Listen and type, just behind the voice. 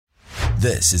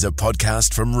This is a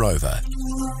podcast from Rover.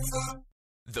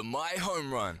 The My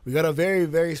Home Run. We got a very,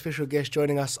 very special guest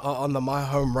joining us on the My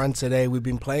Home Run today. We've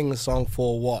been playing the song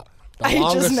for what? The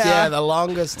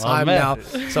longest time now.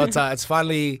 So it's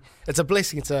finally, it's a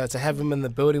blessing to have him in the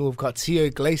building. We've got Teo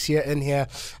Glacier in here.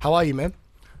 How are you, man?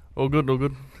 All good.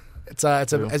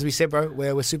 As we said, bro,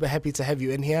 we're super happy to have you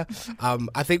in here.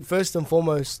 I think first and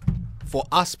foremost, for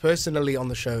us personally on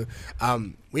the show,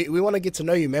 we want to get to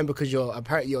know you, man, because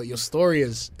your story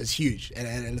is huge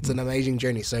and it's an amazing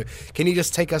journey. So can you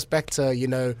just take us back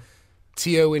to,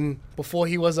 Teo before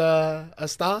he was a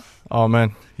star? Oh,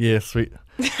 man. Yeah, sweet.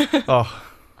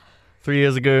 3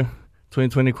 years ago,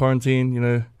 2020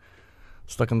 quarantine,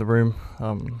 stuck in the room.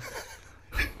 Oh my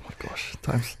gosh,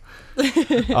 times.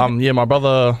 Yeah, my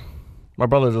brother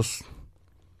just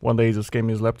one day just gave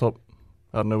me his laptop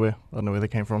out of nowhere. I don't know where they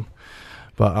came from.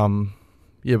 But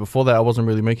yeah, before that I wasn't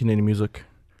really making any music.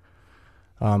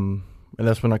 And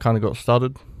that's when I kind of got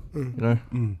started,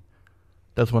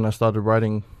 That's when I started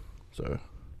writing. So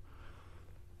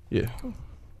yeah,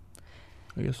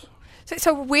 I guess.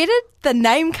 So where did the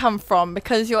name come from?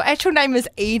 Because your actual name is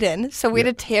Eden. So where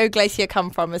did Teo Glacier come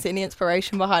from? Is there any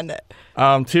inspiration behind it?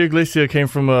 Teo Glacier came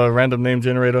from a random name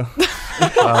generator.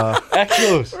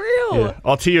 Actual. Real? Yeah.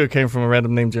 Oh, Teo came from a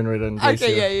random name generator and Glacier.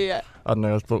 Okay, yeah. I don't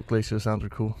know, I thought Glacier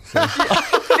sounded cool. So.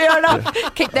 Fair enough. Yeah.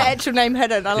 Keep the actual name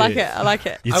hidden. I like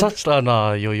it. You touched on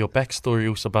your backstory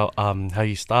also about how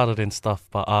you started and stuff,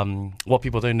 but what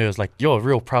people don't know is like you're a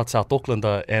real proud South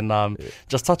Aucklander, and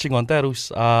just touching on that,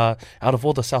 out of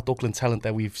all the South Auckland talent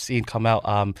that we've seen come out,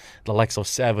 the likes of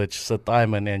Savage, Sid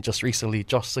Diamond, and just recently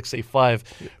Josh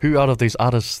 685, who out of these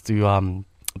artists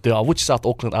which South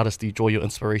Auckland artists do you draw your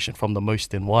inspiration from the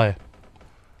most, and why?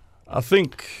 I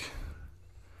think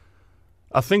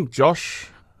Josh,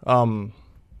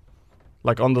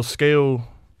 like on the scale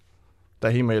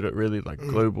that he made it really like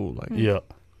global, like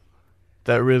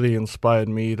that really inspired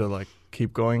me to like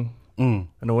keep going in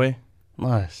a way.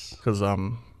 Nice. Because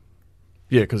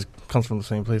because it comes from the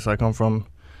same place I come from,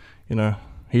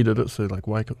 he did it, so like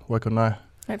why couldn't I?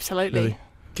 Absolutely. Really?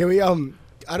 Can we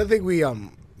I don't think we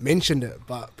mentioned it,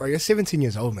 but bro, you're 17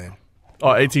 years old, man.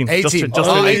 Oh, 18. 18. Just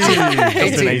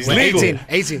 18.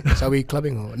 18. So are we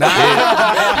clubbing or no?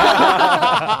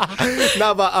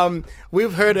 No, but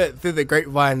we've heard it through the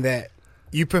grapevine that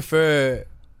you prefer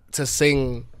to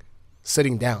sing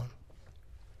sitting down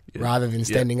rather than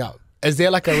standing up. Is there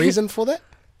like a reason for that?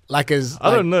 I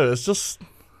don't know. It's just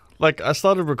like I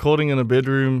started recording in a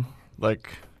bedroom,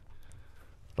 like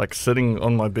sitting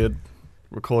on my bed,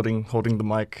 recording, holding the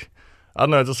mic. I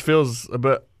don't know. It just feels a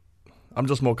bit. I'm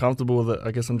just more comfortable with it.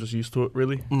 I guess I'm just used to it,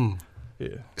 really.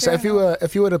 Yeah. So if you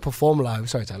were to perform live,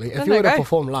 sorry, Tali, if you were to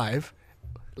perform live,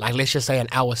 like let's just say an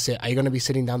hour set, are you going to be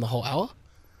sitting down the whole hour,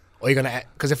 or are you going to?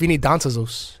 Because if you need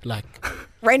dancers, like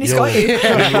Randy's got you.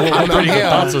 I'm pretty good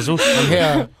dancers. I'm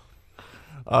here.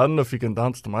 I don't know if you can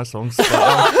dance to my songs.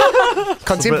 But,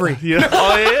 Contemporary. Yeah.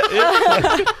 Oh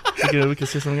yeah. We can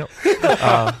set something up.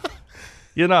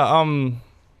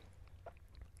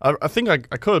 I think I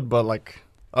could, but like.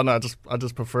 I don't know, I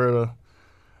just prefer to,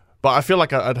 but I feel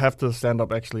like I'd have to stand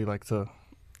up actually, because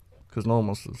no one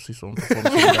wants to see someone perform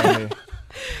down there.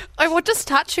 Oh, well, just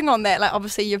touching on that, like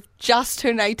obviously you've just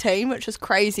turned 18, which is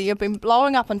crazy. You've been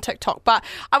blowing up on TikTok, but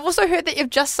I've also heard that you've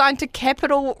just signed to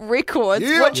Capitol Records,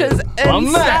 which is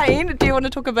insane. Do you want to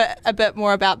talk a bit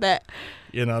more about that?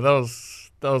 That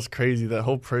was crazy. That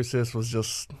whole process was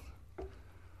just,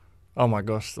 oh my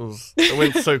gosh, it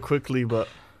went so quickly, but.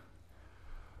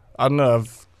 I don't know,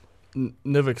 I've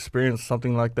never experienced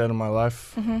something like that in my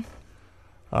life.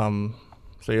 So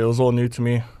it was all new to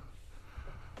me.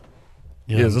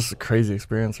 Yeah, it was just a crazy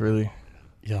experience, really.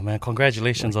 Yeah, man,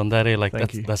 congratulations on that. Like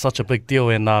that's such a big deal.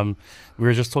 And we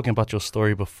were just talking about your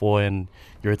story before, and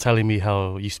you were telling me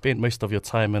how you spent most of your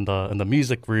time in the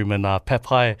music room in Pep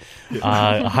High,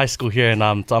 high school here in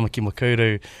Tamaki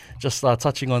Makaurau. Just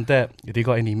touching on that, have you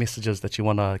got any messages that you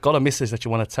got a message that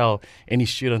you want to tell any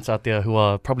students out there who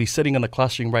are probably sitting in the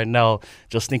classroom right now,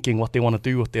 just thinking what they want to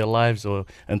do with their lives, or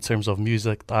in terms of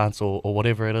music, dance, or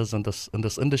whatever it is in this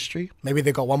industry? Maybe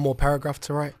they got one more paragraph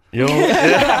to write.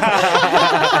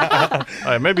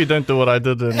 Right, maybe don't do what I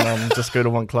did and just go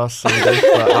to one class every day.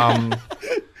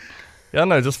 But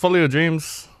no, just follow your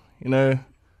dreams.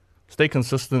 Stay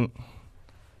consistent.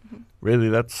 Really,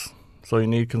 that's all you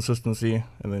need, consistency,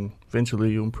 and then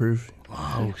eventually you improve.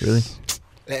 Wow, really.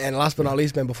 And last but not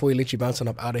least, man, before we let you bounce on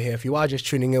up out of here, if you are just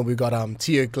tuning in, we've got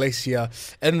Teo Glacier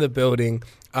in the building.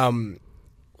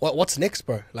 What's next,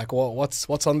 bro? Like,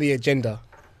 what's on the agenda?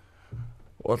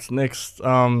 What's next?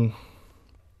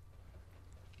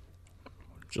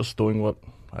 Just doing what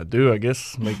I do, I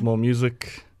guess. Make more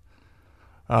music.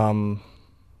 Gonna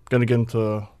get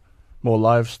into more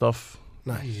live stuff,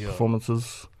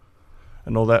 performances,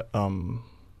 and all that.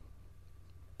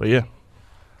 But yeah,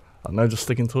 I don't know, just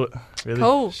sticking to it. Really.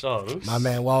 Cool. My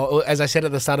man. Well, as I said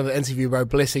at the start of the interview, bro,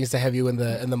 blessings to have you in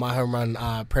the My Home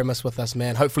Run premise with us,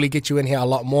 man. Hopefully get you in here a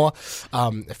lot more.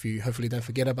 If you hopefully don't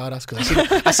forget about us, because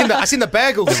I seen the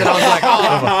bagels and I was like,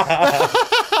 oh.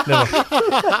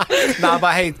 Never. Nah,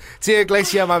 but hey, Teo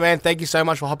Glacier, my man, thank you so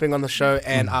much for hopping on the show,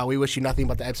 and we wish you nothing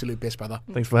but the absolute best, brother.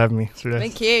 Thanks for having me.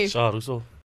 Thank you. Shout out.